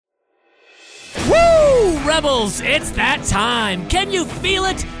Rebels, it's that time. Can you feel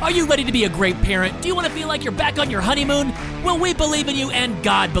it? Are you ready to be a great parent? Do you want to feel like you're back on your honeymoon? Well, we believe in you and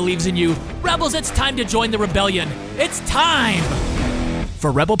God believes in you. Rebels, it's time to join the rebellion. It's time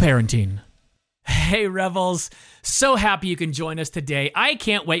for Rebel Parenting. Hey, Rebels. So happy you can join us today. I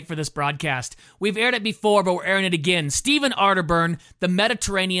can't wait for this broadcast. We've aired it before, but we're airing it again. Stephen Arterburn, The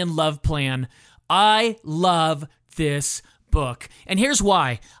Mediterranean Love Plan. I love this book. And here's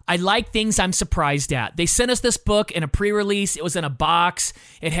why. I like things I'm surprised at. They sent us this book in a pre-release. It was in a box.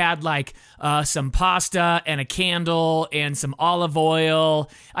 It had like some pasta and a candle and some olive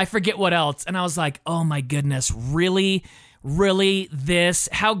oil. I forget what else. And I was like, oh my goodness, really? Really, this?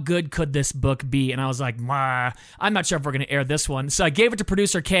 How good could this book be? And I was like, I'm not sure if we're going to air this one. So I gave it to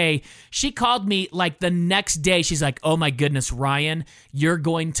producer Kay. She called me like the next day. She's like, oh my goodness, Ryan, you're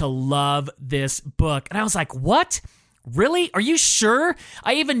going to love this book. And I was like, what? Really? Are you sure?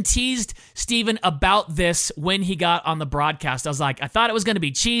 I even teased Stephen about this when he got on the broadcast. I was like, I thought it was going to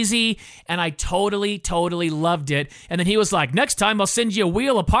be cheesy, and I totally loved it. And then he was like, next time I'll send you a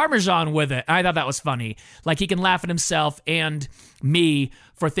wheel of Parmesan with it. And I thought that was funny. Like, he can laugh at himself and me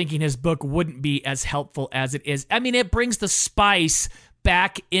for thinking his book wouldn't be as helpful as it is. I mean, it brings the spice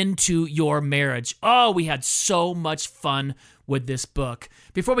back into your marriage. Oh, we had so much fun with this book.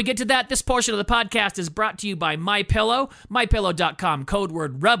 Before we get to that, this portion of the podcast is brought to you by MyPillow, MyPillow.com, code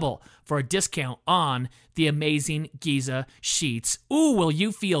word REBEL for a discount on the amazing Giza sheets. Ooh, will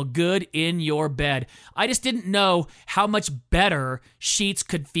you feel good in your bed? I just didn't know how much better sheets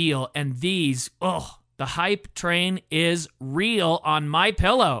could feel, and these, the hype train is real on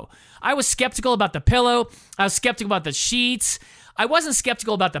MyPillow. I was skeptical about the pillow. I was skeptical about the sheets. I wasn't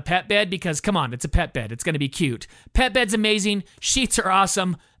skeptical about the pet bed because, come on, it's a pet bed. It's going to be cute. Pet bed's amazing. Sheets are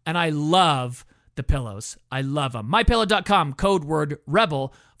awesome. And I love the pillows. I love them. MyPillow.com, code word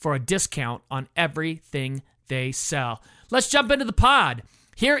REBEL for a discount on everything they sell. Let's jump into the pod.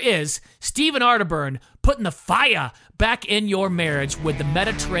 Here is Stephen Arterburn putting the fire back in your marriage with the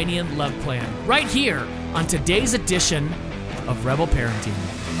Mediterranean Love Plan right here on today's edition of Rebel Parenting.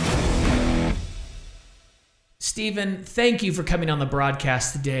 Stephen, thank you for coming on the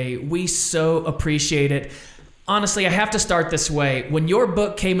broadcast today. We so appreciate it. Honestly, I have to start this way. When your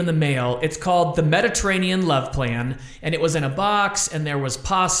book came in the mail, it's called The Mediterranean Love Plan, and it was in a box, and there was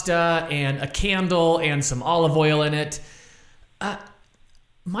pasta and a candle and some olive oil in it.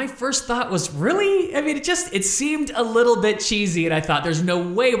 My first thought was, really? I mean, it seemed a little bit cheesy, and I thought, there's no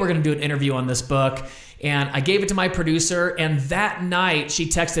way we're going to do an interview on this book. And I gave it to my producer, and that night she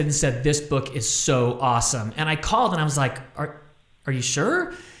texted and said, this book is so awesome. And I called and I was like, are you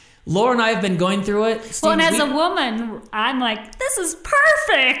sure? Laura and I have been going through it. Steve, well, and as a woman, I'm like, this is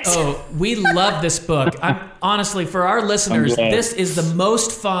perfect. Oh, we love this book. Honestly, for our listeners, this is the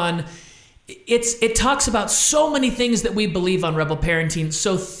most fun. It talks about so many things that we believe on Rebel Parenting.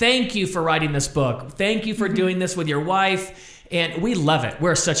 So thank you for writing this book. Thank you for doing this with your wife. And we love it.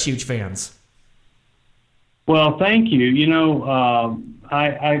 We're such huge fans. Well, thank you. You know,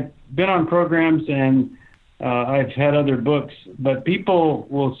 I've been on programs and I've had other books, but people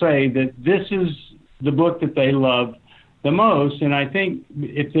will say that this is the book that they love the most. And I think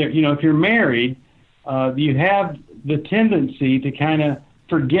if you're married, you have the tendency to kind of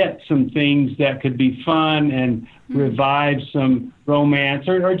forget some things that could be fun and revive some romance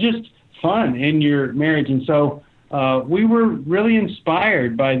or just fun in your marriage. And so we were really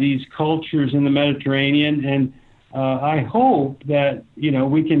inspired by these cultures in the Mediterranean, and I hope that,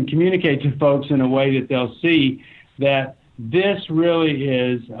 we can communicate to folks in a way that they'll see that this really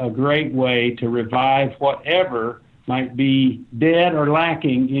is a great way to revive whatever might be dead or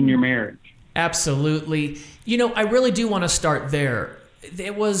lacking in your marriage. Absolutely. I really do want to start there.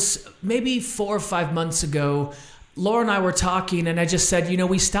 It was maybe 4 or 5 months ago, Laura and I were talking, and I just said,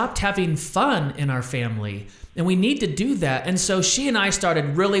 we stopped having fun in our family, and we need to do that. And so she and I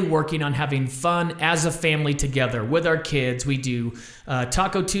started really working on having fun as a family together with our kids. We do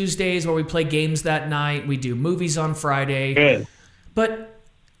Taco Tuesdays where we play games that night. We do movies on Friday. Good. But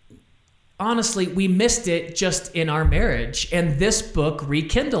honestly, we missed it just in our marriage, and this book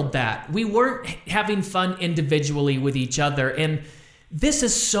rekindled that. We weren't having fun individually with each other, and this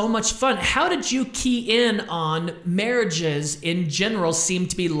is so much fun. How did you key in on marriages in general seem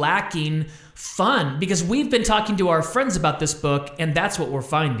to be lacking fun? Because we've been talking to our friends about this book, and that's what we're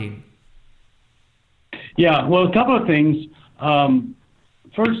finding. Yeah, well, a couple of things.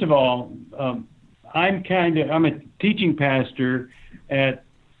 First of all, I'm a teaching pastor at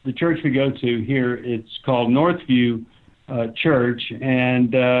the church we go to here. It's called Northview church,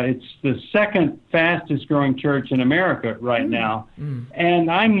 and it's the second fastest growing church in America right now.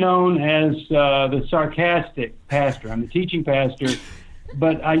 And I'm known as the sarcastic pastor. I'm the teaching pastor,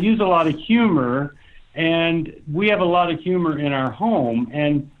 but I use a lot of humor, and we have a lot of humor in our home,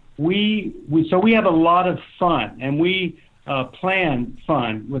 and we have a lot of fun, and we plan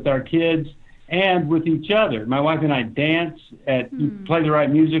fun with our kids and with each other. My wife and I dance. You play the right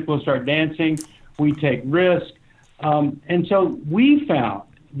music, we'll start dancing. We take risks. And so we found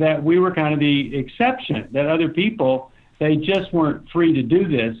that we were kind of the exception, that other people, they just weren't free to do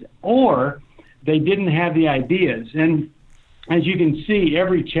this, or they didn't have the ideas. And as you can see,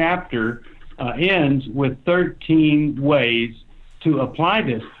 every chapter ends with 13 ways to apply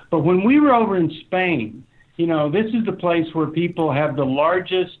this. But when we were over in Spain, this is the place where people have the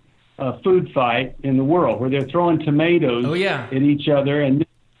largest food fight in the world, where they're throwing tomatoes at each other, and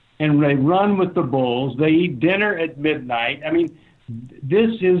they run with the bulls. They eat dinner at midnight. I mean, this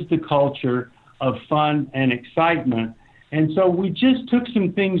is the culture of fun and excitement. And so we just took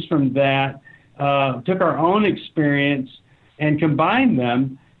some things from that, took our own experience and combined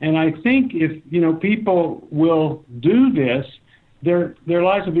them. And I think if, people will do this, their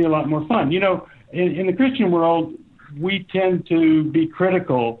lives will be a lot more fun. In the Christian world, we tend to be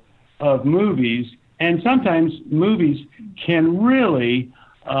critical of movies, and sometimes movies can really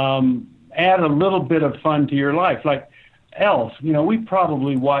add a little bit of fun to your life. Like Elf, we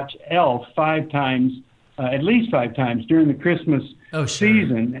probably watch Elf at least five times during the Christmas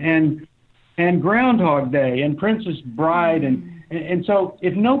season, and Groundhog Day and Princess Bride, and so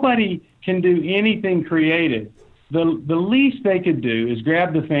if nobody can do anything creative, the least they could do is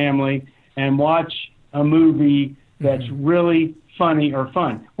grab the family and watch a movie that's really funny or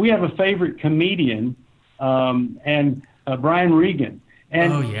fun. We have a favorite comedian, and Brian Regan.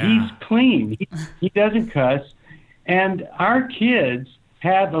 And he's clean. He doesn't cuss. And our kids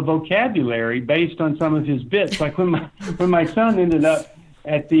have a vocabulary based on some of his bits. Like when my son ended up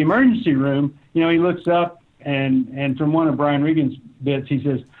at the emergency room, he looks up and from one of Brian Regan's bits, he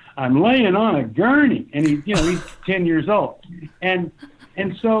says, "I'm laying on a gurney." And he's 10 years old. And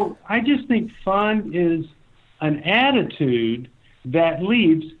so I just think fun is an attitude that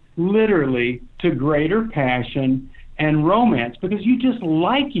leads literally to greater passion and romance, because you just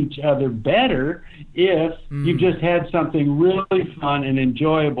like each other better if you just had something really fun and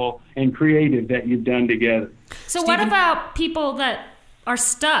enjoyable and creative that you've done together. So what about people that are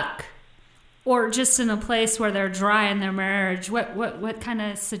stuck or just in a place where they're dry in their marriage? What kind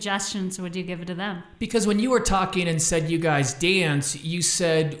of suggestions would you give to them? Because when you were talking and said you guys dance, you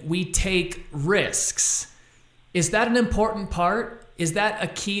said we take risks. Is that an important part? Is that a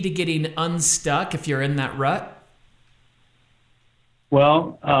key to getting unstuck if you're in that rut?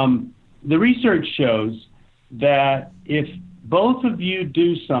 Well, the research shows that if both of you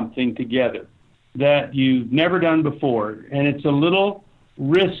do something together that you've never done before, and it's a little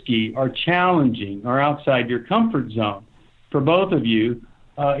risky or challenging or outside your comfort zone for both of you,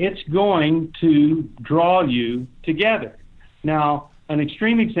 it's going to draw you together. Now, an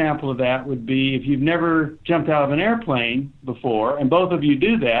extreme example of that would be if you've never jumped out of an airplane before, and both of you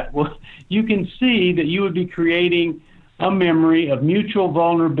do that, well, you can see that you would be creating a memory of mutual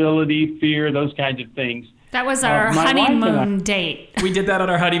vulnerability, fear, those kinds of things. That was our honeymoon date. We did that on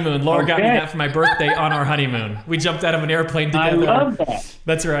our honeymoon. Laura got me that for my birthday on our honeymoon. We jumped out of an airplane together. I love that.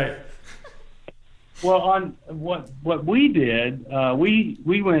 That's right. Well, on what we did,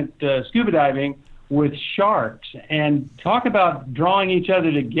 we went scuba diving with sharks, and talk about drawing each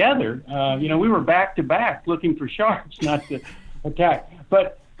other together. We were back to back looking for sharks, not to attack.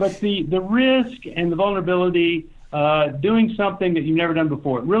 But the risk and the vulnerability, doing something that you've never done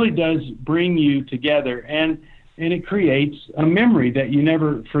before, it really does bring you together, and it creates a memory that you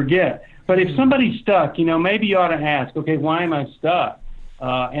never forget. But if somebody's stuck, maybe you ought to ask, okay, why am I stuck?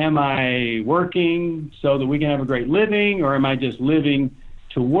 Am I working so that we can have a great living, or am I just living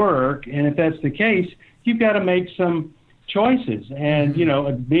to work? And if that's the case, you've got to make some choices. And,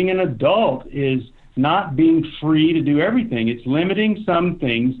 being an adult is not being free to do everything. It's limiting some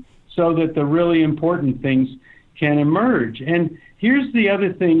things so that the really important things can emerge. And here's the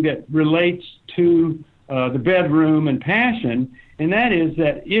other thing that relates to the bedroom and passion, and that is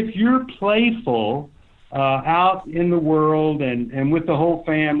that if you're playful out in the world and with the whole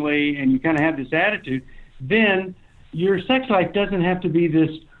family, and you kind of have this attitude, then your sex life doesn't have to be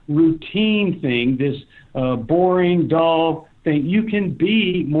this routine thing, this boring, dull thing. You can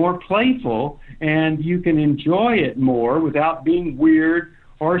be more playful, and you can enjoy it more without being weird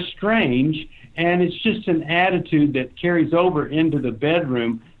or strange. And it's just an attitude that carries over into the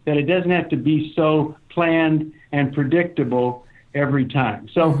bedroom that it doesn't have to be so planned and predictable every time.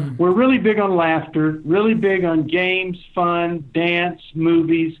 So we're really big on laughter, really big on games, fun, dance,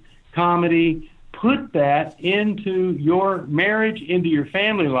 movies, comedy. Put that into your marriage, into your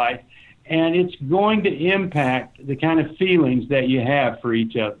family life, and it's going to impact the kind of feelings that you have for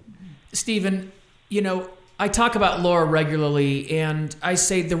each other. Stephen, I talk about Laura regularly, and I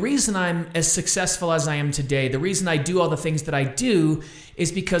say the reason I'm as successful as I am today, the reason I do all the things that I do,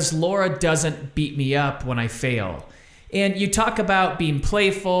 is because Laura doesn't beat me up when I fail. And you talk about being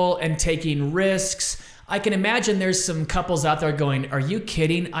playful and taking risks. I can imagine there's some couples out there going, are you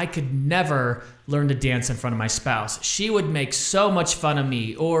kidding? I could never learn to dance in front of my spouse. She would make so much fun of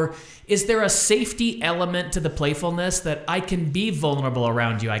me. Or is there a safety element to the playfulness that I can be vulnerable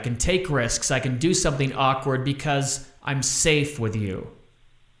around you? I can take risks. I can do something awkward because I'm safe with you.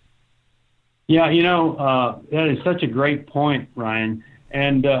 Yeah, that is such a great point, Ryan.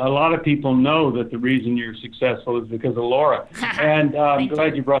 And a lot of people know that the reason you're successful is because of Laura. And I'm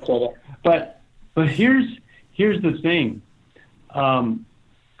glad you brought that up. But here's the thing.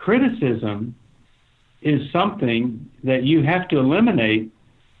 Criticism is something that you have to eliminate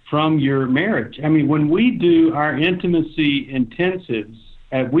from your marriage. I mean, when we do our intimacy intensives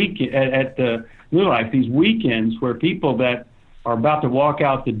at the New Life, these weekends where people that are about to walk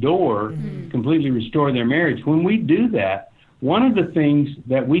out the door completely restore their marriage, when we do that, one of the things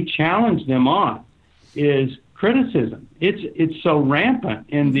that we challenge them on is criticism. It's so rampant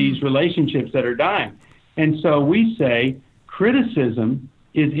in these relationships that are dying. And so we say criticism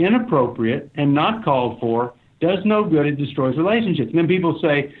is inappropriate and not called for, does no good, it destroys relationships. And then people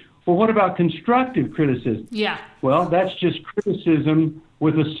say, well, what about constructive criticism? Yeah. Well, that's just criticism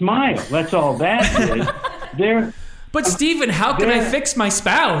with a smile. That's all that is. But Stephen, how can I fix my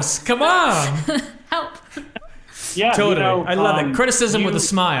spouse? Come on. Help. Yeah, totally. I love it. Criticism with a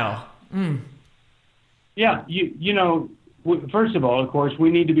smile. Yeah, first of all, of course,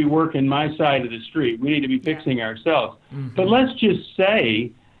 we need to be working my side of the street. We need to be fixing ourselves. But let's just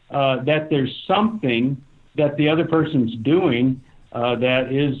say that there's something that the other person's doing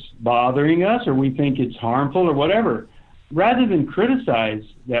that is bothering us, or we think it's harmful or whatever. Rather than criticize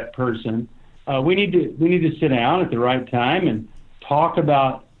that person, we need to sit down at the right time and talk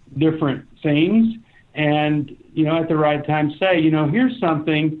about different things, and at the right time say, here's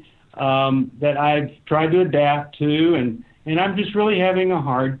something that I've tried to adapt to, and I'm just really having a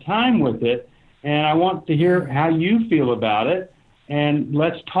hard time with it, and I want to hear how you feel about it, and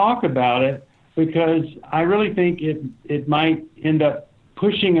let's talk about it, because I really think it might end up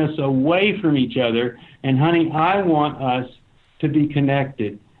pushing us away from each other, and honey, I want us to be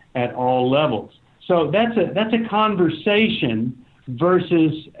connected at all levels. So that's a conversation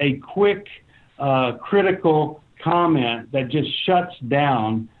versus a quick critical comment that just shuts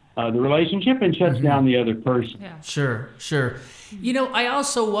down the relationship and shuts down the other person. Yeah. Sure. I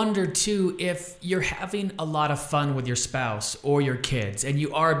also wonder, too, if you're having a lot of fun with your spouse or your kids and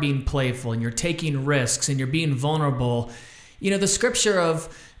you are being playful and you're taking risks and you're being vulnerable, the scripture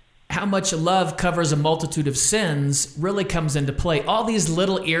of how much love covers a multitude of sins really comes into play. All these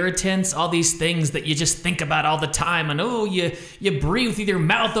little irritants, all these things that you just think about all the time, and you breathe with your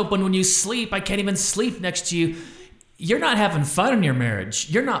mouth open when you sleep. I can't even sleep next to you. You're not having fun in your marriage.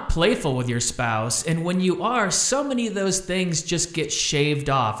 You're not playful with your spouse. And when you are, so many of those things just get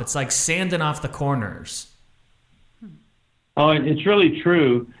shaved off. It's like sanding off the corners. Oh, it's really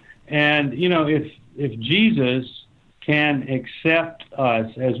true. And, if Jesus can accept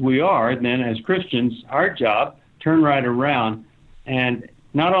us as we are, then as Christians, our job, turn right around and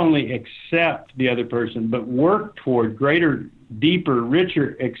not only accept the other person, but work toward greater, deeper,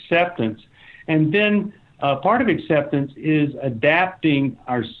 richer acceptance. And then part of acceptance is adapting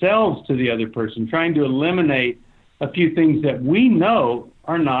ourselves to the other person, trying to eliminate a few things that we know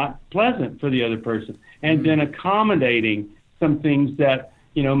are not pleasant for the other person, and then accommodating some things that,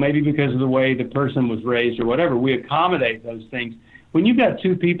 maybe because of the way the person was raised or whatever, we accommodate those things. When you've got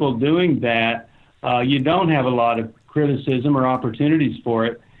two people doing that, you don't have a lot of criticism or opportunities for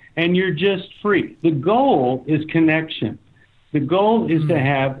it, and you're just free. The goal is connection. The goal is to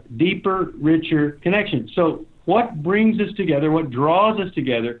have deeper, richer connection. So what brings us together, what draws us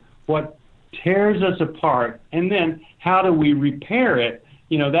together, what tears us apart, and then how do we repair it?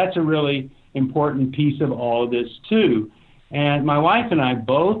 That's a really important piece of all of this too. And my wife and I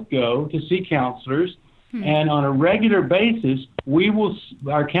both go to see counselors, and on a regular basis,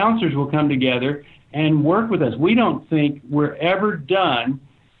 our counselors will come together and work with us. We don't think we're ever done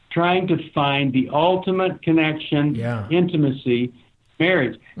trying to find the ultimate connection, intimacy,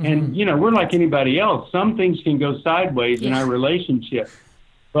 marriage. And, we're like anybody else. Some things can go sideways in our relationship.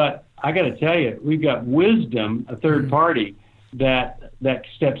 But I got to tell you, we've got wisdom, a third party that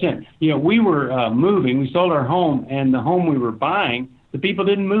steps in. We were moving. We sold our home, and the home we were buying, the people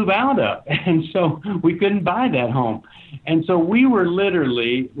didn't move out of, and so we couldn't buy that home. And so we were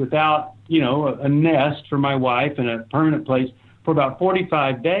literally without, a nest for my wife and a permanent place for about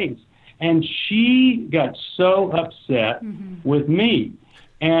 45 days. And she got so upset with me.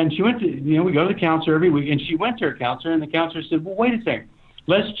 And she went to, we go to the counselor every week, and she went to her counselor, and the counselor said, well, wait a second.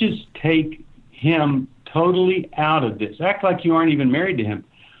 Let's just take him totally out of this. Act like you aren't even married to him.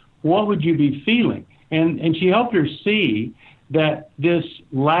 What would you be feeling? And she helped her see that this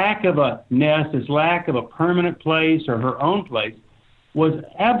lack of a nest, this lack of a permanent place or her own place was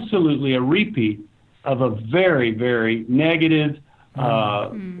absolutely a repeat of a very, very negative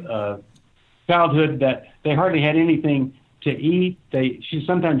childhood, that they hardly had anything to eat.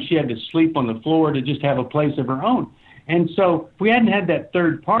 Sometimes she had to sleep on the floor to just have a place of her own. And so if we hadn't had that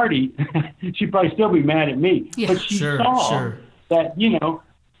third party, she'd probably still be mad at me. Yeah. But she saw that,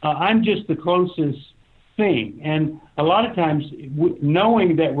 I'm just the closest thing. And a lot of times,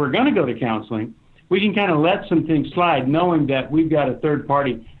 knowing that we're going to go to counseling, we can kind of let some things slide, knowing that we've got a third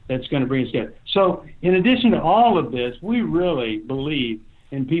party that's going to bring us together. So in addition to all of this, we really believe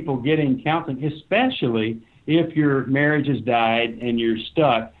in people getting counseling, especially if your marriage has died and you're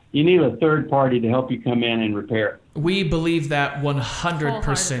stuck. You need a third party to help you come in and repair it. We believe that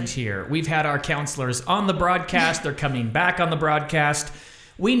 100% here. We've had our counselors on the broadcast. They're coming back on the broadcast.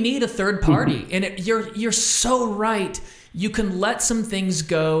 We need a third party. And you're so right. You can let some things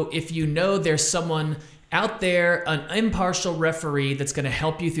go if you know there's someone out there, an impartial referee that's going to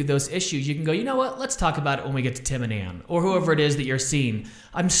help you through those issues. You can go, you know what, let's talk about it when we get to Tim and Ann, or whoever it is that you're seeing.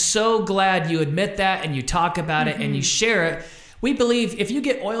 I'm so glad you admit that and you talk about it and you share it. We believe if you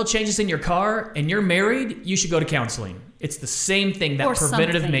get oil changes in your car and you're married, you should go to counseling. It's the same thing, that or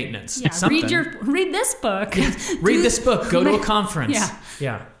preventative something. maintenance. Yeah, read this book. Read this book. Go to a conference.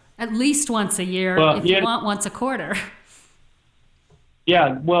 Yeah. At least once a year, if you want once a quarter.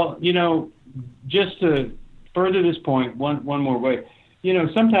 Yeah, well, just to further this point one more way,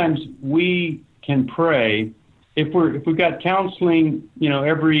 sometimes we can pray if we've got counseling,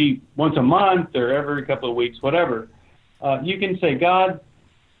 every once a month or every couple of weeks, whatever. You can say, God,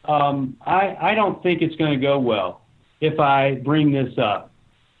 I don't think it's going to go well if I bring this up.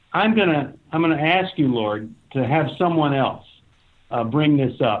 I'm gonna ask you, Lord, to have someone else bring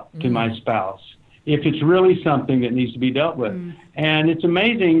this up to my spouse if it's really something that needs to be dealt with. And it's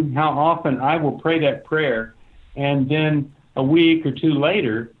amazing how often I will pray that prayer, and then a week or two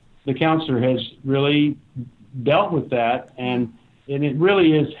later, the counselor has really dealt with that, and it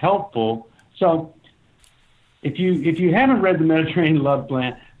really is helpful. So if you haven't read the Mediterranean Love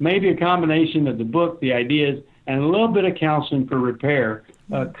Plan, maybe a combination of the book, the ideas, and a little bit of counseling for repair,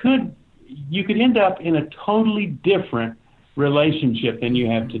 you could end up in a totally different relationship than you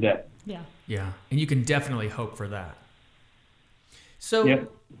have today. Yeah, and you can definitely hope for that. So,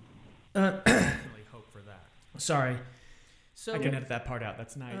 hope for that. Sorry. So I can edit that part out.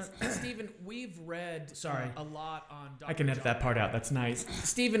 That's nice. Stephen, we've read a lot on I can edit that part out. That's nice.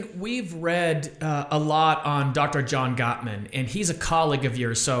 Stephen, we've read a lot on Dr. John Gottman, and he's a colleague of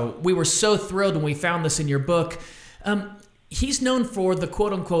yours. So we were so thrilled when we found this in your book. He's known for the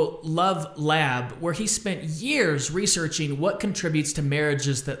quote-unquote Love Lab, where he spent years researching what contributes to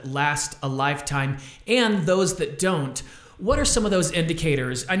marriages that last a lifetime and those that don't. What are some of those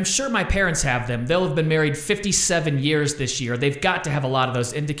indicators? I'm sure my parents have them. They'll have been married 57 years this year. They've got to have a lot of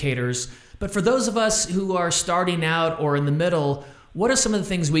those indicators. But for those of us who are starting out or in the middle, what are some of the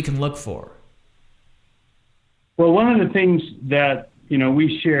things we can look for? Well, one of the things that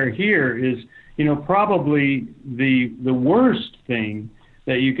we share here is probably the worst thing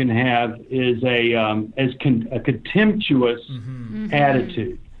that you can have is a contemptuous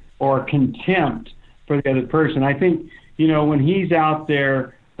attitude or contempt for the other person. I think, when he's out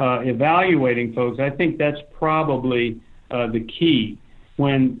there evaluating folks, I think that's probably the key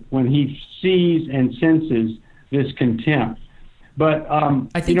when he sees and senses this contempt. But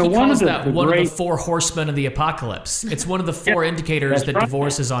I think he calls that one of the four horsemen of the apocalypse. It's one of the four indicators that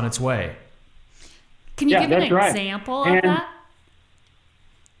divorce is on its way. Can you give an example of that?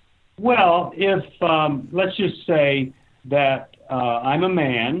 Well, if let's just say that I'm a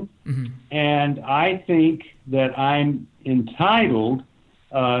man and I think that I'm entitled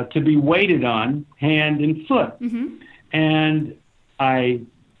to be waited on hand and foot, and I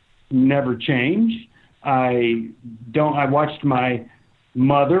never change. I watched my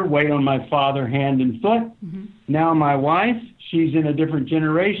mother wait on my father hand and foot. Now my wife, she's in a different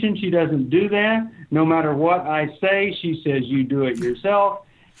generation. She doesn't do that. No matter what I say, she says, you do it yourself.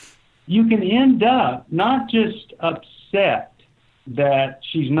 you can end up not just upset that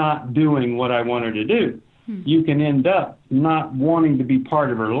she's not doing what I want her to do. You can end up not wanting to be part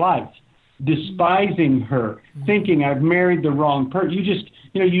of her life, despising her, thinking I've married the wrong person.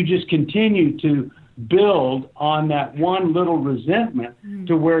 You just continue to build on that one little resentment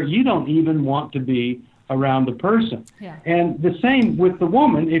to where you don't even want to be around the person. Yeah. And the same with the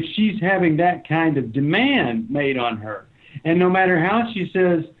woman, if she's having that kind of demand made on her. And no matter how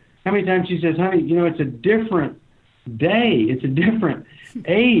many times she says, honey, it's a different day, it's a different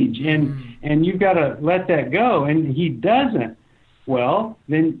age, and you've got to let that go, and he doesn't, well,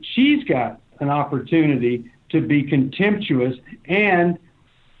 then she's got an opportunity to be contemptuous, and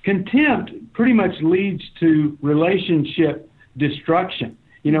contempt pretty much leads to relationship destruction.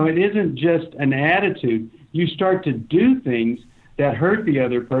 It isn't just an attitude. You start to do things that hurt the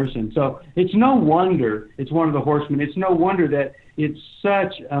other person. So it's no wonder, it's one of the horsemen, it's no wonder that it's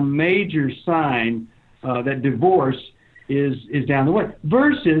such a major sign that divorce is down the way.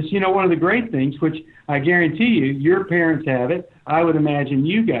 Versus, one of the great things, which I guarantee you, your parents have it, I would imagine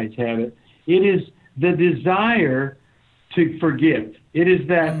you guys have it, it is the desire to forgive. It is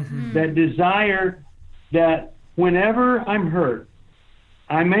that desire that whenever I'm hurt,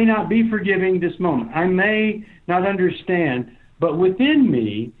 I may not be forgiving this moment, I may not understand, but within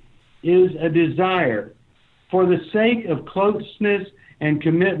me is a desire for the sake of closeness and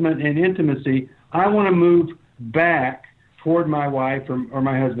commitment and intimacy. I want to move back toward my wife or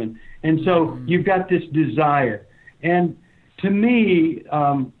my husband. And so you've got this desire. And to me,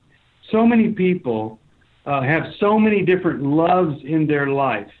 so many people have so many different loves in their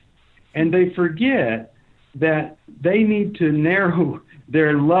life, and they forget that they need to narrow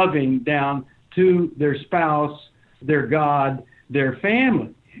their loving down to their spouse, their God, their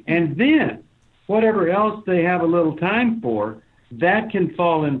family. And then whatever else they have a little time for, that can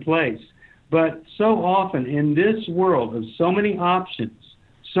fall in place. But so often in this world of so many options,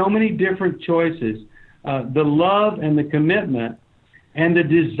 so many different choices, the love and the commitment and the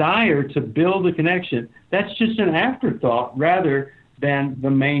desire to build a connection, that's just an afterthought rather than the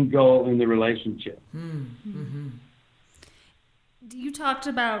main goal in the relationship. You talked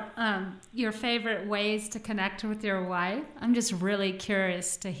about your favorite ways to connect with your wife. I'm just really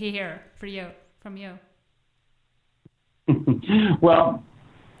curious to hear from you. Well,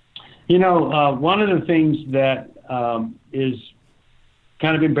 one of the things that is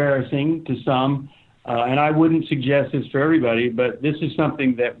kind of embarrassing to some, and I wouldn't suggest this for everybody, but this is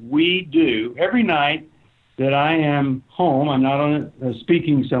something that we do every night that I am home. I'm not on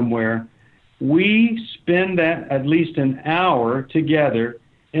speaking somewhere. We spend that at least an hour together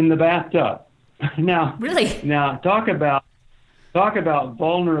in the bathtub. Now, really? Now, talk about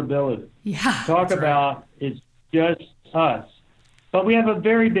vulnerability. Yeah. Talk about it's just us. But we have a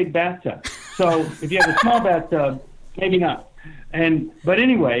very big bathtub. So if you have a small bathtub, maybe not. But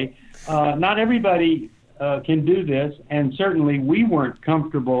anyway, not everybody can do this, and certainly we weren't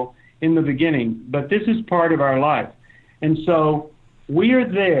comfortable in the beginning, but this is part of our life. And so we are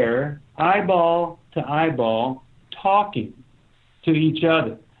there, eyeball to eyeball, talking to each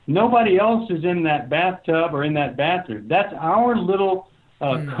other. Nobody else is in that bathtub or in that bathroom. That's our little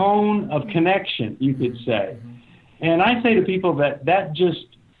cone of connection, you could say. And I say to people that just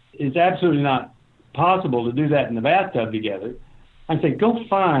is absolutely not possible to do that in the bathtub together. I say, go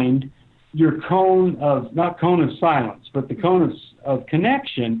find your cone of, not cone of silence, but the cone of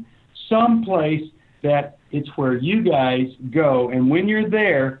connection, someplace that it's where you guys go. And when you're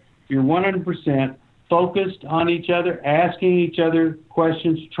there, you're 100% focused on each other, asking each other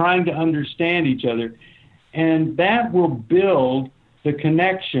questions, trying to understand each other. And that will build the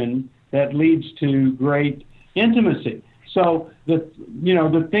connection that leads to great intimacy. So the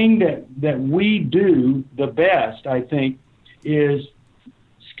thing that we do the best, I think, is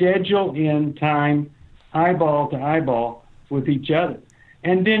schedule in time, eyeball to eyeball with each other.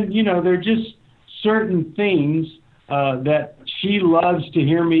 And then, there are just certain things that she loves to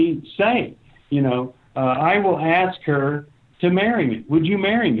hear me say. I will ask her to marry me. Would you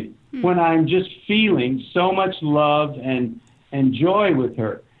marry me? When I'm just feeling so much love and joy with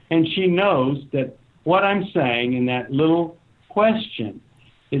her. And she knows that what I'm saying in that little question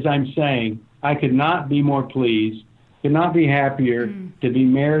is I'm saying, I could not be more pleased, could not be happier to be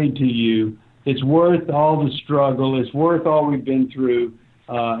married to you. It's worth all the struggle. It's worth all we've been through.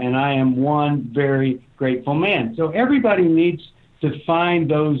 And I am one very grateful man. So everybody needs to find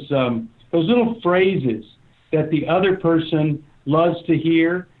those little phrases that the other person loves to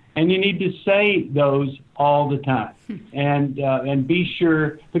hear. And you need to say those all the time, and be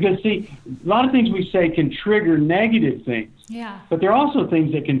sure, because see, a lot of things we say can trigger negative things. Yeah. But there are also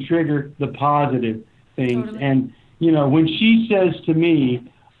things that can trigger the positive things. Totally. And when she says to me,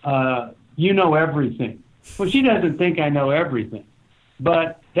 "You know everything," well, she doesn't think I know everything,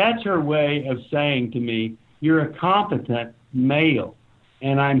 but that's her way of saying to me, "You're a competent male,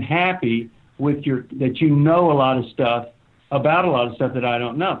 and I'm happy with that you know a lot of stuff about a lot of stuff that I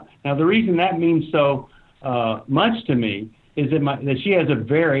don't know." Now, the reason that means so much to me is that she has a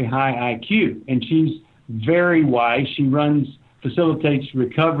very high IQ, and she's very wise. She facilitates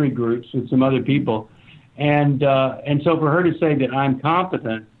recovery groups with some other people, and so for her to say that I'm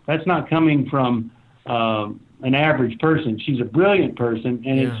competent, that's not coming from an average person. She's a brilliant person,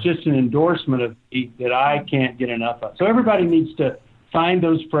 and it's just an endorsement of me that I can't get enough of. So everybody needs to find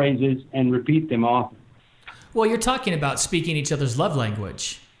those phrases and repeat them often. Well, you're talking about speaking each other's love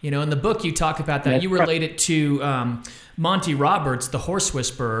language. In the book you talk about that. That's you relate it to Monty Roberts, the horse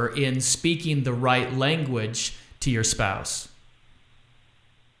whisperer, in speaking the right language to your spouse.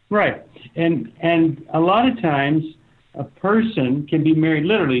 Right. And a lot of times a person can be married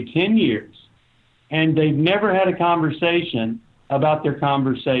literally 10 years and they've never had a conversation about their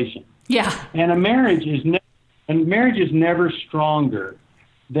conversation. Yeah. And a marriage is never stronger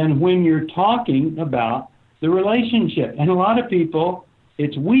than when you're talking about the relationship. And a lot of people,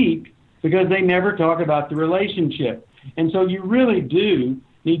 it's weak because they never talk about the relationship. And so you really do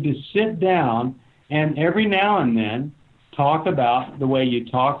need to sit down and every now and then talk about the way you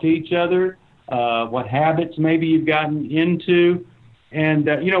talk to each other, what habits maybe you've gotten into. And,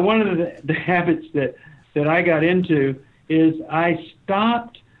 one of the habits that I got into is I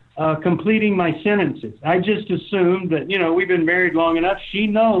stopped completing my sentences. I just assumed that, we've been married long enough. She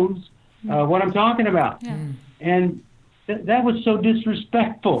knows what I'm talking about. Yeah. And that was so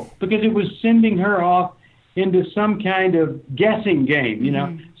disrespectful because it was sending her off into some kind of guessing game,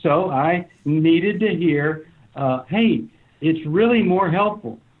 So I needed to hear, hey, it's really more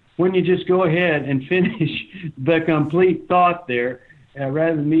helpful when you just go ahead and finish the complete thought there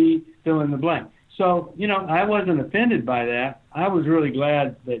rather than me fill in the blank. So, I wasn't offended by that. I was really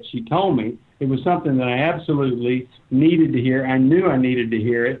glad that she told me. It was something that I absolutely needed to hear. I knew I needed to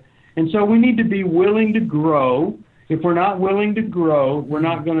hear it. And so we need to be willing to grow. If we're not willing to grow, we're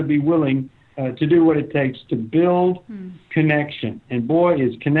not going to be willing to do what it takes to build connection. And boy,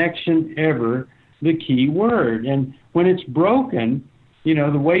 is connection ever the key word. And when it's broken, the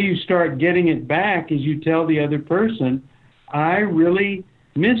way you start getting it back is you tell the other person, I really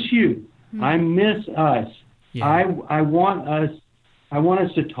miss you. I miss us. Yeah. I want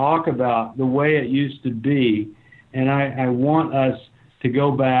us to talk about the way it used to be, and I want us to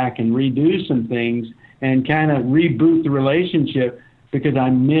go back and redo some things and kind of reboot the relationship because I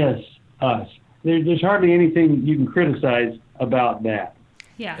miss us. There's hardly anything you can criticize about that.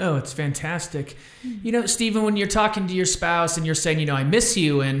 Yeah. Oh, it's fantastic. Stephen, when you're talking to your spouse and you're saying, I miss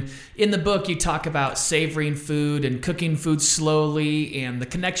you, and in the book you talk about savoring food and cooking food slowly and the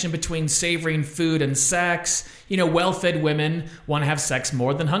connection between savoring food and sex. Well-fed women want to have sex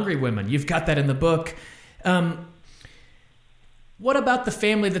more than hungry women. You've got that in the book. What about the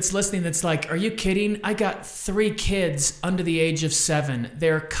family that's listening that's like, are you kidding? I got 3 kids under the age of 7.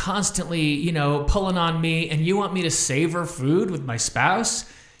 They're constantly, pulling on me, and you want me to savor food with my spouse?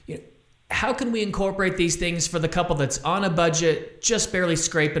 How can we incorporate these things for the couple that's on a budget, just barely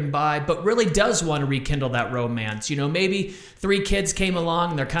scraping by, but really does want to rekindle that romance? Maybe 3 kids came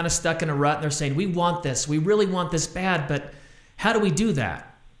along and they're kind of stuck in a rut and they're saying, we want this. We really want this bad, but how do we do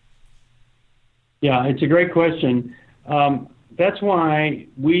that? Yeah, it's a great question. That's why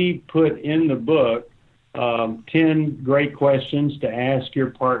we put in the book 10 great questions to ask your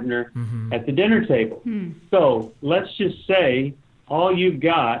partner at the dinner table. So let's just say all you've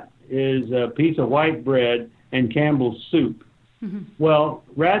got is a piece of white bread and Campbell's soup. Well,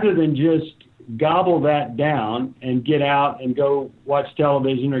 rather than just gobble that down and get out and go watch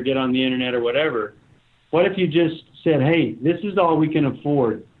television or get on the internet or whatever, what if you just said, hey, this is all we can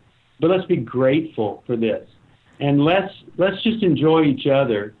afford, but let's be grateful for this. And let's just enjoy each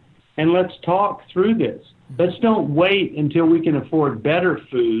other, and let's talk through this. Let's don't wait until we can afford better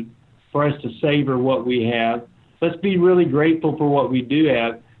food for us to savor what we have. Let's be really grateful for what we do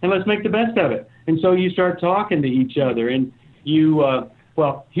have, and let's make the best of it. And so you start talking to each other, and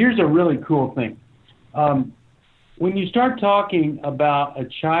well, here's a really cool thing. When you start talking about a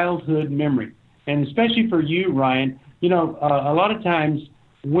childhood memory, and especially for you, Ryan, a lot of times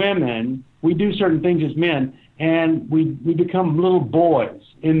women, we do certain things as men, and we become little boys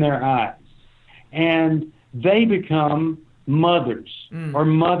in their eyes. And they become mothers or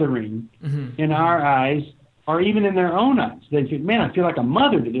mothering in our eyes, or even in their own eyes. They say, man, I feel like a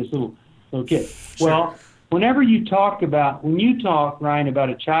mother to this little kid. Sure. Well, when you talk, Ryan, about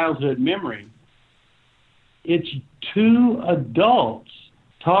a childhood memory, it's two adults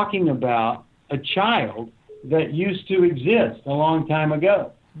talking about a child that used to exist a long time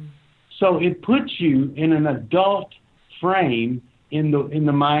ago. So it puts you in an adult frame in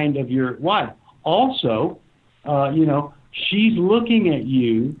the mind of your wife. Also, she's looking at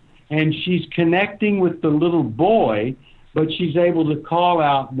you and she's connecting with the little boy, but she's able to call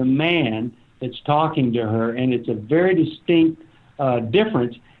out the man that's talking to her, and it's a very distinct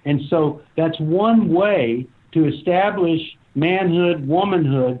difference. And so that's one way to establish manhood,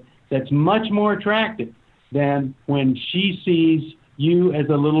 womanhood, that's much more attractive than when she sees you as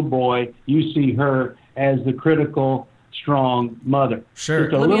a little boy, you see her as the critical, strong mother.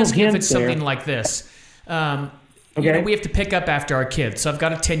 Sure. Let me ask you if it's something like this. Okay. We have to pick up after our kids. So I've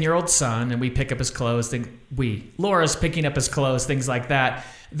got a 10-year-old son, and we pick up his clothes. Laura's picking up his clothes, things like that.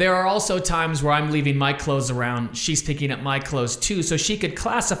 There are also times where I'm leaving my clothes around. She's picking up my clothes too. So she could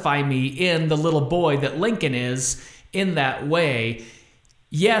classify me in the little boy that Lincoln is in that way.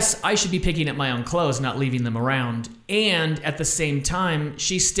 Yes, I should be picking up my own clothes, not leaving them around. And at the same time,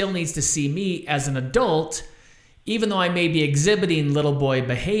 she still needs to see me as an adult. Even though I may be exhibiting little boy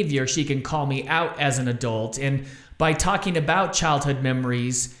behavior, she can call me out as an adult. And by talking about childhood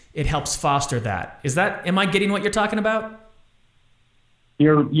memories, it helps foster that. Am I getting what you're talking about?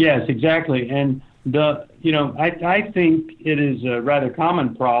 Yes, exactly. And I think it is a rather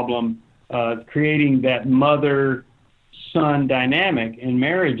common problem creating that mother-son dynamic in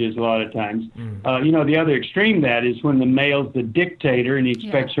marriages a lot of times. The other extreme that is when the male's the dictator and he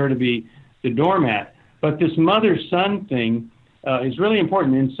expects her to be the doormat. But this mother-son thing is really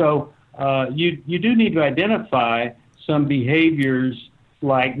important. And so you do need to identify some behaviors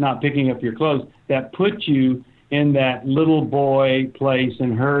like not picking up your clothes that put you in that little boy place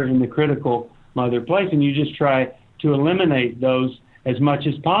and her in the critical mother place. And you just try to eliminate those as much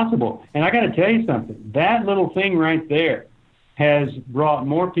as possible. And I got to tell you something. That little thing right there has brought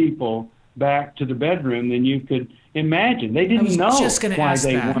more people back to the bedroom than you could imagine. They didn't know why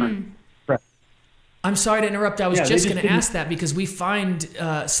they weren't. I'm sorry to interrupt. I was just going to ask that because we find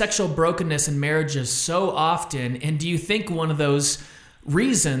sexual brokenness in marriages so often. And do you think one of those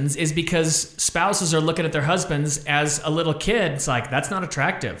reasons is because spouses are looking at their husbands as a little kid? It's like, that's not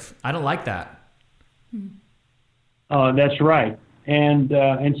attractive. I don't like that. That's right. And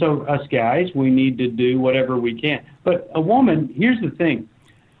so us guys, we need to do whatever we can. But a woman, here's the thing.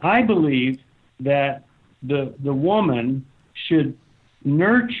 I believe that the woman should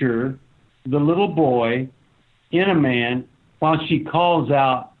nurture the little boy in a man while she calls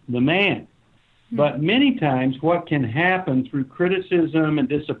out the man. But many times what can happen through criticism and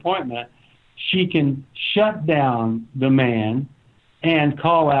disappointment, she can shut down the man and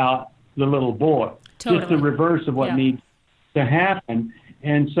call out the little boy. Totally. Just the reverse of what needs to happen.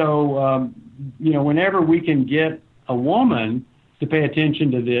 And so, whenever we can get a woman to pay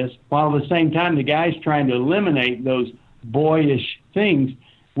attention to this, while at the same time the guy's trying to eliminate those boyish things,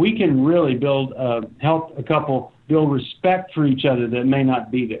 we can really help a couple build respect for each other that may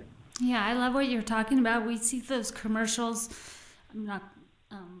not be there. Yeah, I love what you're talking about. We see those commercials,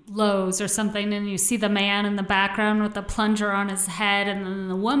 Lowe's or something, and you see the man in the background with the plunger on his head, and then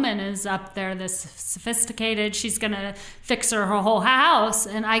the woman is up there, this sophisticated, she's going to fix her whole house.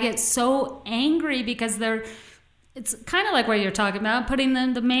 And I get so angry because it's kind of like what you're talking about, putting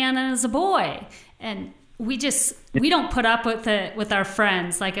the man as a boy. And we don't put up with it with our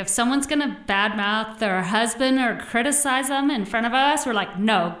friends. Like if someone's going to badmouth their husband or criticize them in front of us, we're like,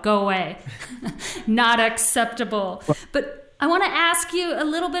 no, go away. Not acceptable. But I want to ask you a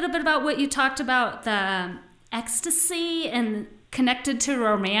little bit about what you talked about, the ecstasy and connected to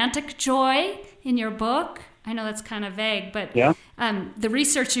romantic joy in your book. I know that's kind of vague, but the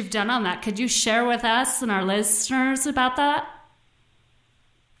research you've done on that, could you share with us and our listeners about that?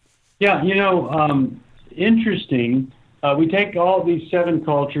 Yeah, interesting. We take all these 7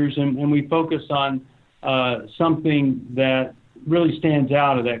 cultures and we focus on something that really stands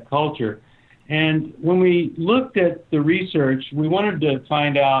out of that culture. And when we looked at the research, we wanted to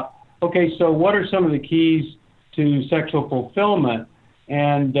find out, okay, so what are some of the keys to sexual fulfillment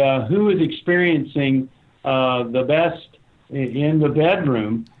and who is experiencing the best in the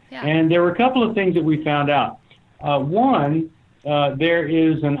bedroom? Yeah. And there were a couple of things that we found out. One, there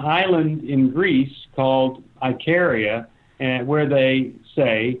is an island in Greece called Icaria, where they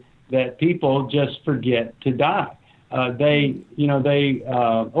say that people just forget to die. Over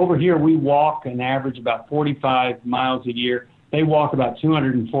here we walk an average about 45 miles a year. They walk about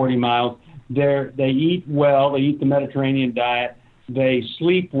 240 miles. They eat well. They eat the Mediterranean diet. They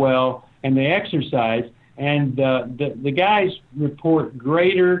sleep well, and they exercise. And the guys report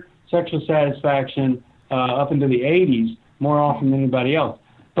greater sexual satisfaction up into the 80s more often than anybody else.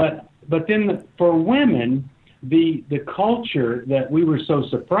 But then for women, the culture that we were so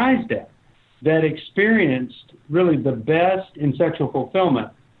surprised at, that experienced really the best in sexual fulfillment,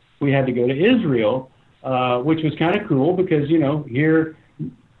 we had to go to Israel, which was kind of cool because, here,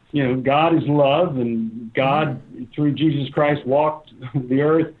 God is love, and God, through Jesus Christ, walked the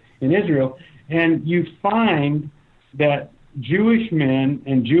earth in Israel. And you find that Jewish men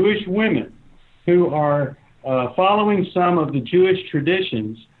and Jewish women who are following some of the Jewish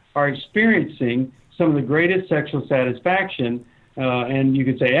traditions are experiencing some of the greatest sexual satisfaction and you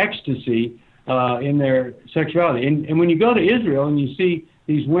could say ecstasy in their sexuality. And when you go to Israel and you see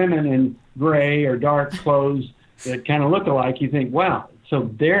these women in gray or dark clothes that kind of look alike, you think, wow, so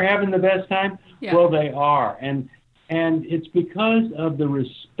they're having the best time? Yeah. Well, they are. And it's because of the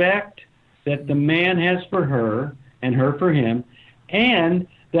respect that the man has for her and her for him, and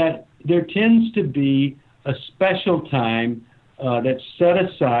that there tends to be a special time that's set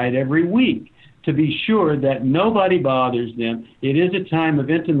aside every week to be sure that nobody bothers them. It is a time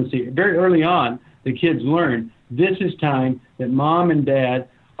of intimacy. Very early on, the kids learn this is time that mom and dad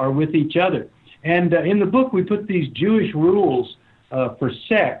are with each other. And in the book, we put these Jewish rules for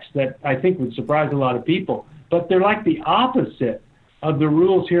sex that I think would surprise a lot of people, but they're like the opposite of the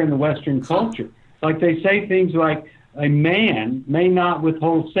rules here in the Western culture. Like they say things like a man may not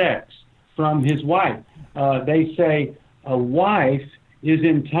withhold sex from his wife. They say a wife is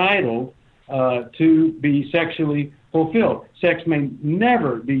entitled to be sexually fulfilled. Sex may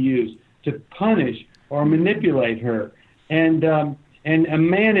never be used to punish or manipulate her. And a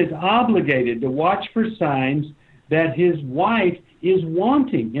man is obligated to watch for signs that his wife is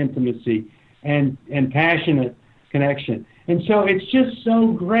wanting intimacy and passionate connection. And so it's just so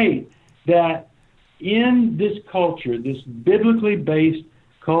great that in this culture, this biblically based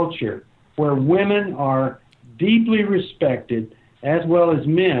culture, where women are deeply respected as well as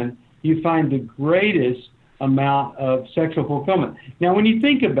men, you find the greatest amount of sexual fulfillment. Now, when you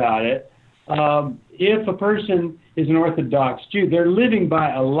think about it, if a person is an Orthodox Jew, they're living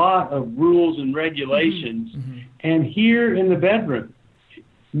by a lot of rules and regulations, and here in the bedroom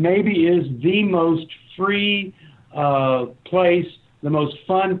maybe is the most free place, the most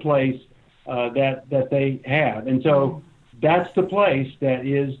fun place that they have. And so that's the place that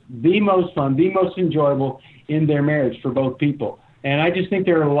is the most fun, the most enjoyable in their marriage for both people. And I just think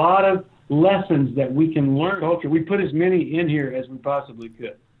there are a lot of lessons that we can learn culture. We put as many in here as we possibly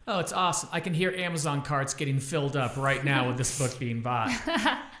could. Oh, it's awesome. I can hear Amazon carts getting filled up right now with this book being bought.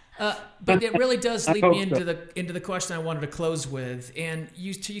 But it really does lead me into the question I wanted to close with. And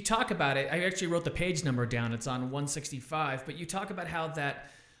you talk about it. I actually wrote the page number down. It's on 165. But you talk about how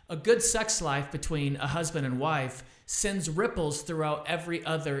that a good sex life between a husband and wife sends ripples throughout every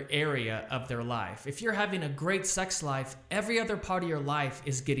other area of their life. If you're having a great sex life, every other part of your life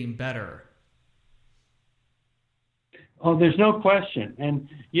is getting better. Oh, there's no question. And,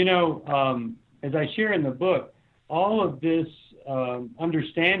 as I share in the book, all of this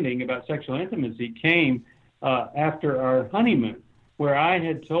understanding about sexual intimacy came after our honeymoon, where I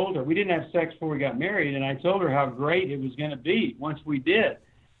had told her, we didn't have sex before we got married, and I told her how great it was going to be once we did.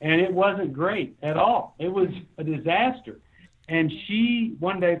 And it wasn't great at all. It was a disaster. And she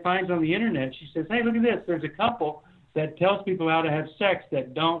one day finds on the internet, she says, hey, look at this. There's a couple that tells people how to have sex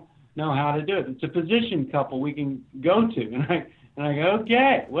that don't know how to do it. It's a physician couple we can go to. And I go,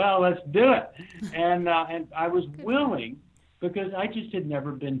 okay, well, let's do it. And I was willing because I just had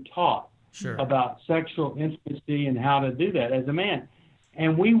never been taught about sexual intimacy and how to do that as a man.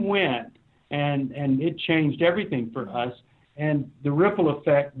 And we went, and it changed everything for us. And the ripple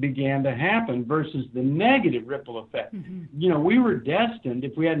effect began to happen versus the negative ripple effect. We were destined,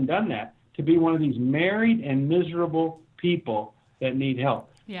 if we hadn't done that, to be one of these married and miserable people that need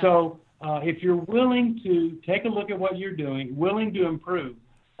help. Yeah. So if you're willing to take a look at what you're doing, willing to improve,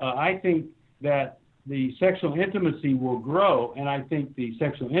 I think that the sexual intimacy will grow, and I think the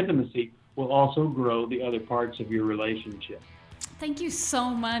sexual intimacy will also grow the other parts of your relationship. Thank you so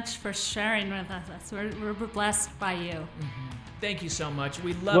much for sharing with us. We're blessed by you. Thank you so much.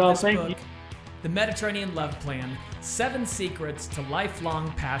 We love this book, The Mediterranean Love Plan, 7 Secrets to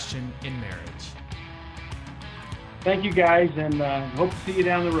Lifelong Passion in Marriage. Thank you, guys, and hope to see you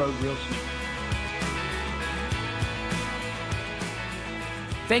down the road real soon.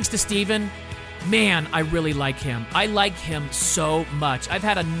 Thanks to Stephen. Man, I really like him. I like him so much. I've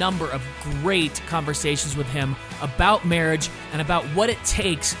had a number of great conversations with him about marriage and about what it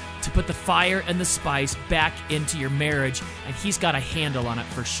takes to put the fire and the spice back into your marriage, and he's got a handle on it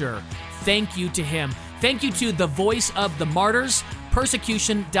for sure. Thank you to him. Thank you to the Voice of the Martyrs,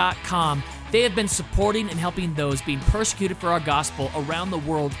 persecution.com. They have been supporting and helping those being persecuted for our gospel around the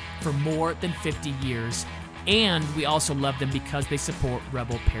world for more than 50 years. And we also love them because they support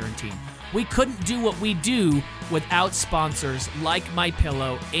Rebel Parenting. We couldn't do what we do without sponsors like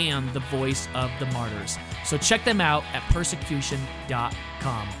MyPillow and the Voice of the Martyrs. So check them out at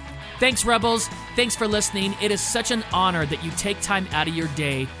persecution.com. Thanks, Rebels. Thanks for listening. It is such an honor that you take time out of your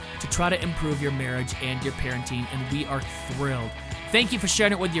day to try to improve your marriage and your parenting, and we are thrilled. Thank you for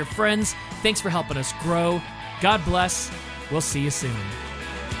sharing it with your friends. Thanks for helping us grow. God bless. We'll see you soon.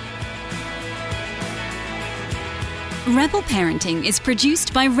 Rebel Parenting is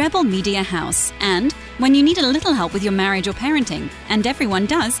produced by Rebel Media House, and when you need a little help with your marriage or parenting, and everyone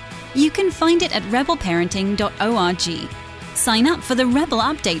does, you can find it at rebelparenting.org. Sign up for the Rebel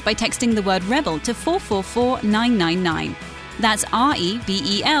update by texting the word REBEL to 444999. That's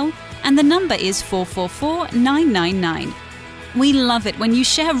REBEL, and the number is 444999. We love it when you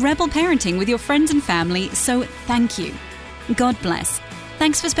share Rebel Parenting with your friends and family, so thank you. God bless.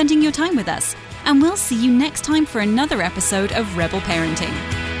 Thanks for spending your time with us, and we'll see you next time for another episode of Rebel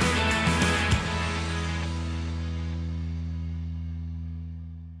Parenting.